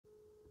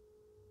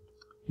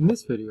In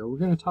this video, we're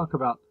going to talk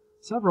about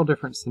several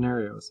different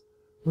scenarios.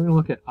 We're going to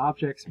look at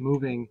objects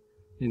moving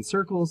in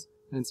circles,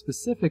 and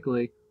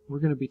specifically, we're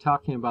going to be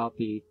talking about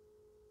the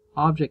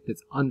object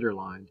that's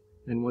underlined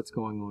and what's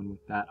going on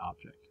with that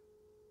object.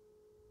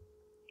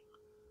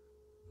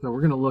 So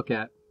we're going to look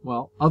at,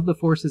 well, of the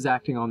forces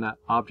acting on that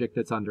object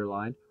that's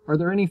underlined, are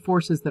there any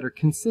forces that are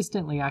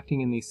consistently acting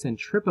in the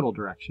centripetal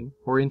direction,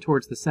 or in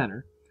towards the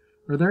center?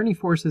 Are there any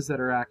forces that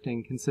are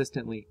acting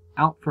consistently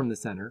out from the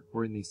center,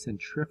 or in the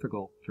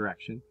centrifugal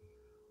direction?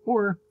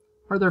 Or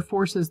are there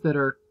forces that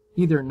are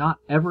either not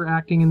ever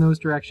acting in those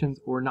directions,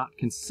 or not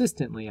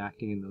consistently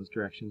acting in those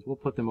directions? We'll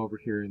put them over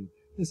here, and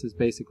this is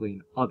basically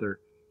an other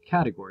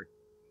category.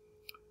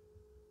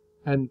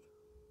 And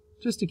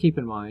just to keep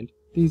in mind,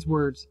 these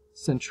words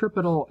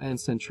centripetal and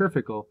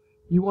centrifugal,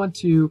 you want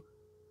to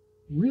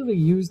really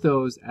use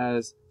those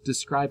as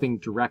describing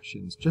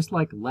directions, just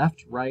like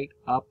left, right,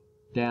 up,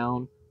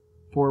 down,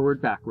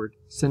 forward, backward.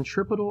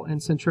 Centripetal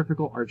and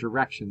centrifugal are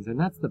directions, and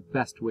that's the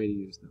best way to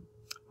use them.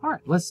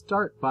 Alright, let's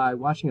start by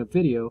watching a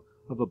video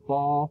of a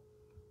ball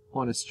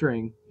on a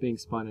string being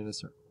spun in a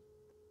circle.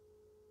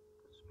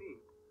 Speed,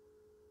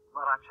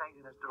 but I'm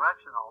changing its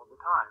direction all the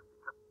time.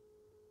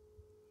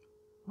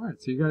 Alright,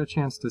 so you got a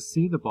chance to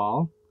see the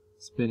ball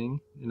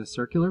spinning in a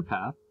circular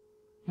path.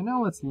 And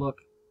now let's look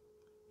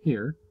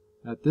here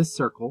at this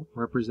circle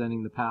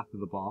representing the path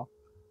of the ball.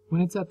 When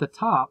it's at the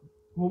top,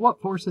 well,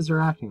 what forces are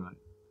acting on it?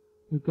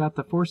 We've got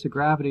the force of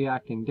gravity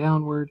acting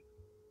downward,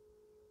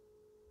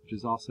 which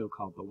is also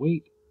called the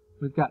weight.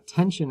 We've got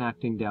tension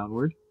acting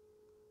downward.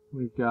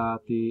 We've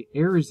got the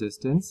air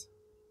resistance.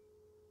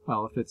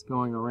 Well, if it's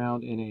going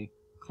around in a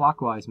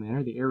clockwise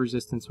manner, the air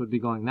resistance would be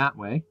going that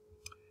way.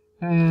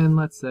 And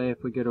let's say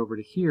if we get over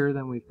to here,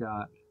 then we've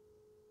got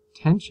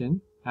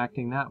tension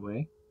acting that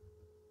way,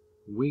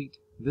 weight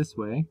this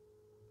way,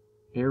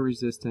 air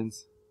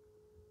resistance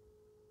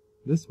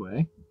this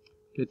way.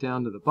 Get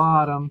down to the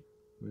bottom.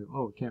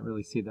 Oh, we can't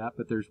really see that,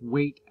 but there's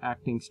weight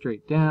acting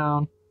straight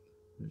down.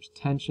 There's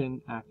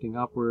tension acting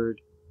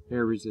upward,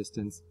 air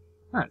resistance.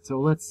 Alright, so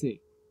let's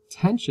see.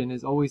 Tension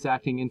is always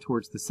acting in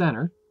towards the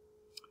center.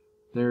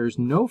 There's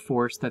no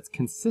force that's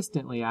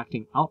consistently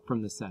acting out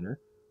from the center.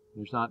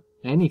 There's not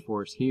any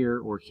force here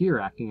or here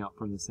acting out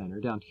from the center.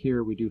 Down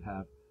here we do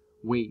have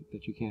weight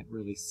that you can't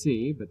really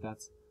see, but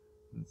that's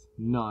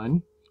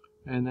none.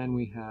 And then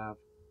we have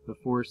the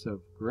force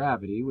of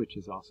gravity, which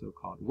is also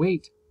called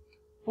weight,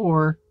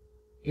 or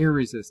air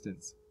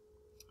resistance.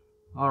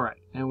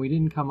 Alright, and we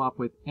didn't come up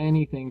with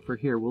anything for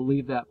here. We'll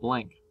leave that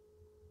blank.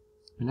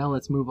 And now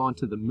let's move on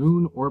to the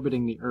moon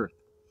orbiting the Earth.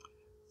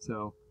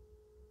 So,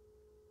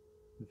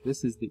 if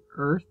this is the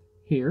Earth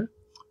here,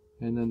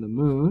 and then the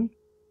moon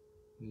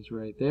is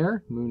right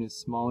there. Moon is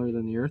smaller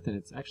than the Earth, and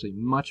it's actually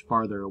much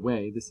farther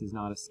away. This is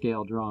not a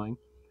scale drawing.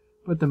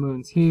 But the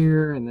moon's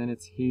here, and then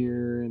it's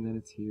here, and then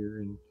it's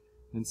here,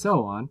 and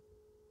so on.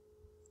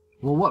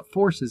 Well, what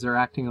forces are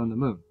acting on the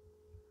moon?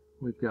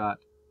 We've got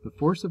the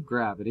force of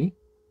gravity.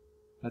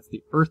 That's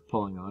the Earth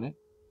pulling on it.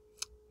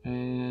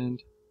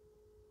 And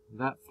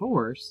that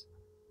force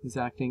is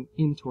acting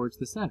in towards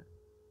the center.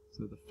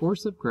 So the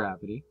force of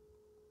gravity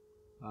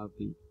of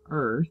the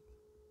Earth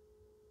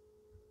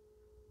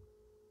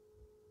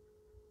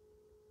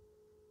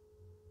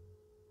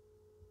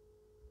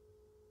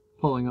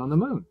pulling on the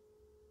moon.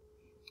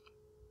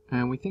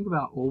 And we think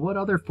about, well, what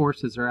other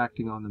forces are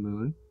acting on the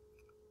moon?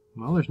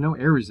 Well, there's no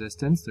air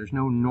resistance. There's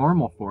no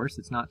normal force.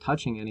 It's not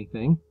touching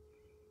anything.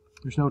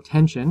 There's no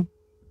tension.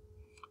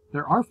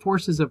 There are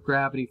forces of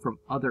gravity from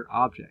other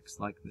objects,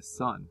 like the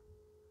sun.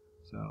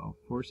 So,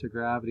 force of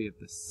gravity of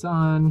the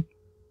sun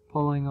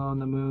pulling on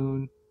the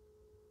moon.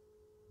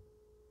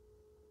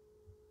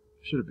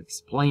 I should have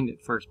explained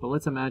it first, but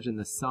let's imagine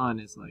the sun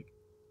is like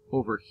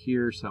over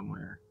here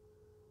somewhere.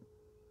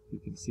 You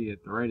can see it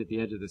right at the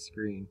edge of the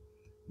screen.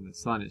 And the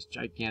sun is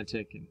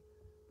gigantic, and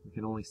we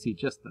can only see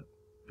just the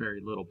very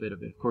little bit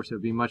of it. Of course, it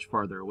would be much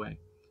farther away.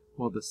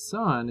 Well, the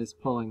sun is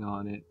pulling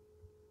on it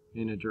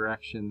in a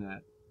direction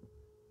that,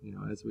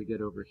 as we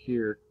get over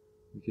here,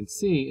 you can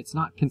see it's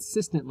not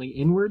consistently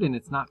inward and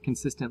it's not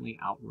consistently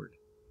outward.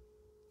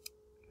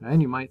 Okay,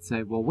 and you might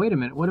say, well, wait a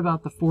minute, what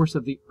about the force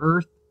of the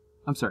Earth?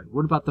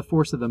 What about the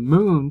force of the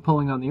moon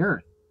pulling on the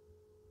Earth?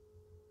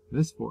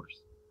 This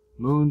force.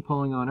 Moon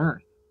pulling on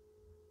Earth.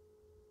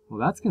 Well,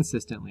 that's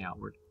consistently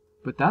outward.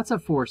 But that's a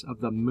force of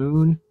the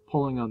moon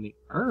pulling on the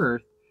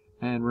Earth.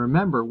 And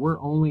remember, we're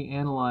only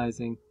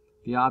analyzing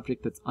the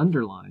object that's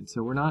underlined.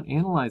 So we're not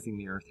analyzing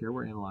the Earth here,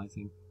 we're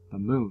analyzing the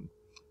moon.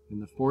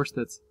 And the force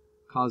that's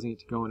causing it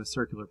to go in a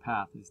circular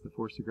path is the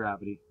force of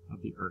gravity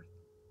of the Earth.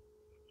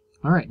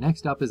 Alright,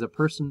 next up is a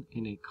person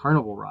in a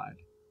carnival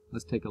ride.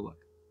 Let's take a look.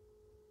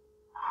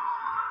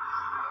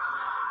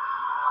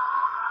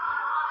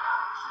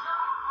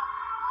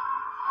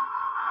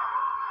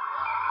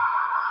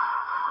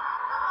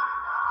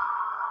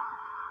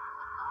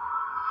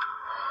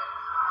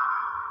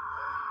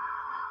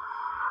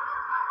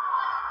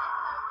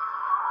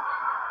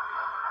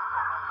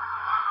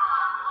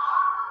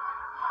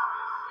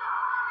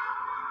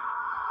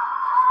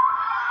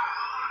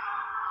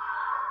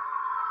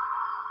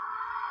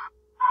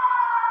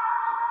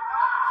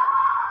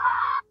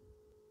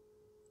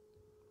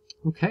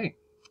 Okay,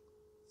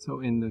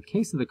 so in the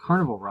case of the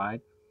carnival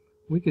ride,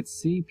 we could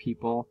see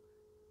people.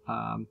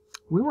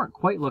 We weren't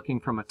quite looking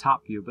from a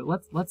top view, but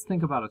let's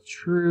think about a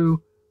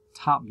true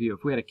top view.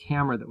 If we had a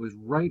camera that was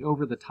right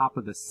over the top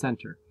of the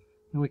center,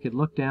 then we could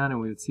look down and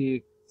we would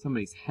see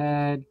somebody's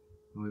head,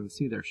 and we would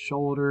see their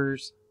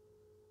shoulders,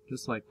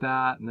 just like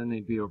that, and then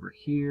they'd be over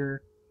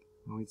here,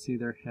 and we'd see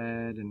their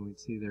head, and we'd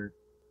see their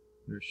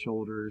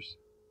shoulders.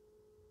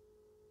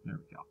 There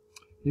we go.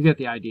 You get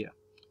the idea.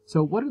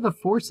 So what are the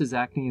forces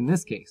acting in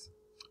this case?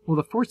 Well,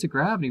 the force of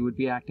gravity would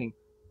be acting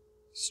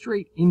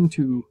straight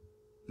into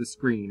the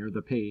screen or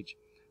the page,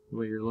 the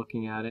way you're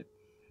looking at it.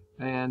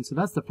 And so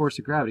that's the force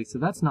of gravity. So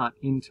that's not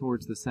in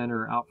towards the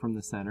center or out from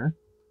the center.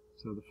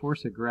 So the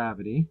force of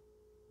gravity,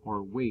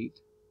 or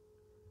weight,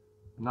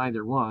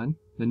 neither one.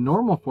 The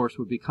normal force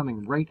would be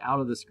coming right out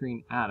of the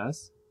screen at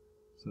us.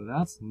 So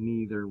that's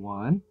neither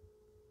one.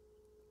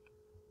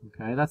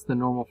 Okay, that's the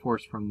normal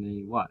force from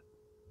the what?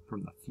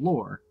 From the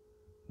floor.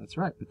 That's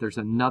right, but there's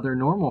another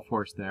normal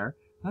force there.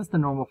 That's the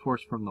normal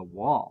force from the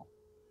wall.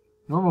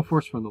 Normal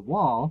force from the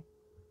wall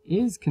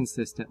is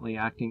consistently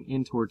acting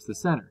in towards the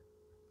center.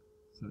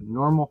 So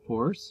normal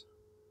force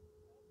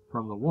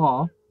from the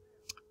wall,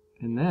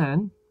 and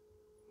then,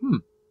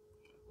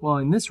 well,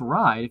 in this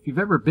ride, if you've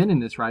ever been in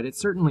this ride, it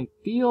certainly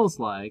feels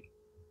like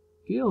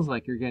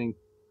you're getting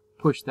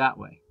pushed that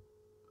way.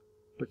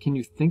 But can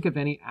you think of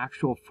any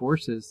actual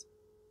forces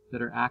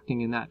that are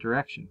acting in that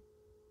direction?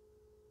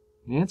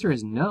 The answer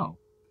is no.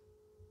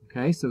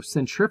 Okay, so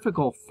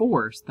centrifugal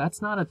force,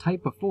 that's not a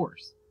type of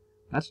force.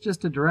 That's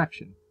just a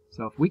direction.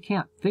 So if we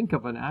can't think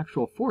of an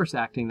actual force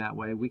acting that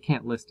way, we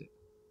can't list it.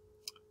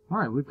 All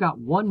right, we've got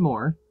one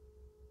more.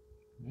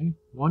 Okay,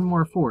 one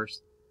more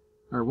force,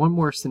 or one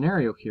more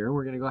scenario here.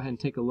 We're going to go ahead and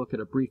take a look at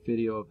a brief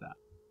video of that.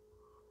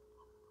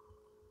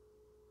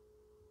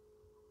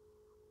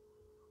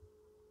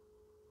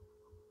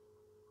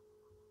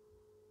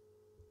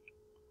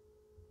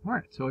 All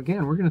right, so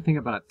again, we're going to think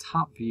about a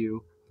top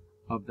view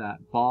of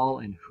that ball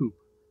and hoop.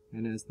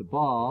 And as the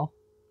ball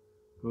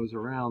goes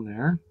around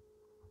there,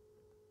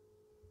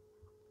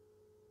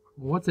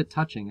 what's it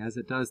touching as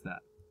it does that?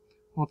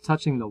 Well, it's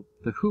touching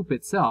the hoop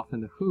itself,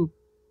 and the hoop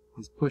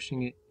is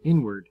pushing it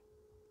inward.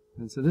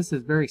 And so this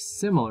is very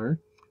similar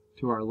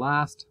to our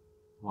last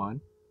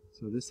one.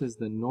 So this is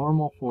the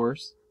normal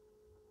force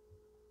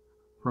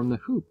from the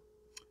hoop.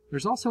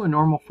 There's also a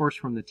normal force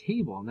from the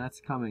table, and that's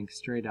coming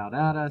straight out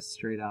at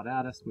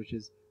us, which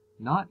is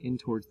not in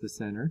towards the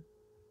center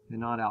and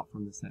not out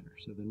from the center.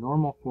 So the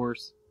normal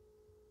force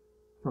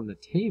from the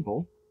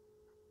table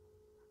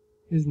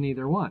is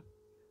neither one.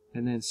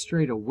 And then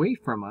straight away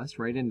from us,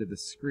 right into the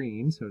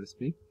screen, so to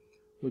speak,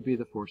 would be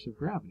the force of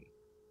gravity,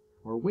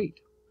 or weight.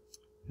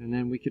 And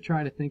then we could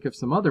try to think of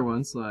some other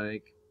ones,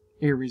 like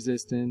air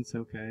resistance.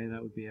 Okay,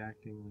 that would be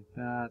acting like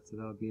that, so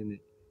that would be in the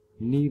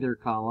neither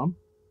column.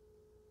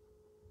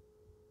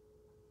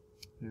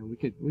 And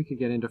we could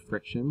get into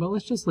friction, but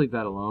let's just leave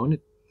that alone.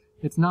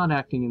 It's not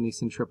acting in the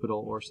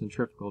centripetal or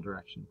centrifugal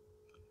direction.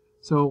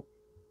 So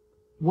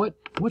what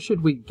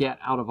should we get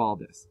out of all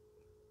this?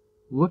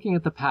 Looking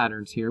at the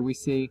patterns here, we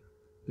see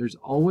there's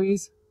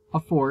always a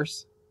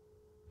force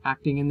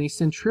acting in the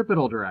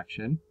centripetal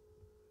direction.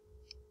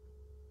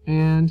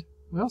 And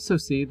we also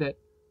see that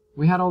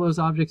we had all those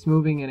objects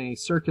moving in a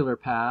circular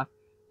path,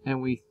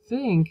 and we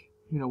think,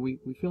 we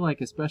feel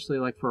like, especially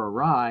like for a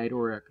ride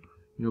or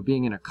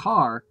being in a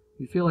car,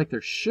 we feel like there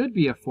should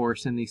be a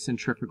force in the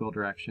centrifugal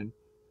direction,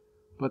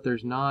 but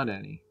there's not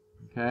any.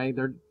 Okay?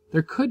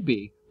 There could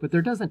be, but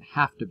there doesn't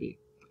have to be.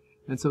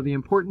 And so the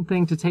important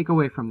thing to take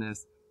away from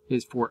this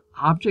is for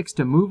objects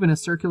to move in a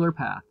circular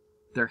path,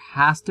 there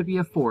has to be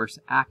a force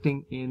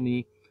acting in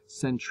the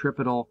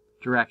centripetal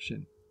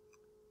direction.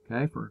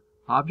 Okay? For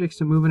objects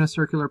to move in a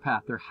circular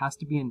path, there has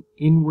to be an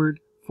inward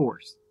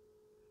force.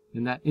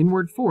 And that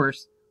inward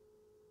force,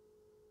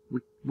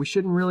 we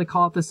shouldn't really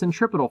call it the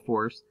centripetal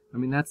force. I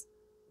mean, that's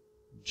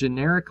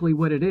generically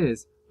what it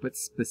is, but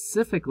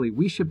specifically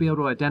we should be able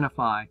to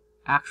identify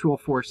actual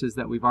forces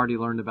that we've already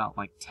learned about,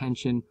 like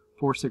tension,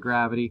 force of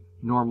gravity,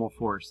 normal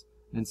force,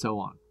 and so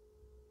on.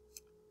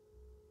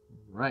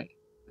 All right.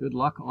 Good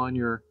luck on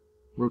your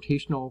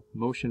rotational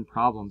motion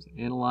problems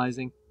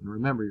analyzing, and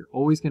remember, you're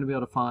always going to be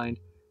able to find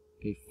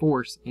a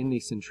force in the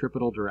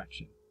centripetal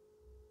direction.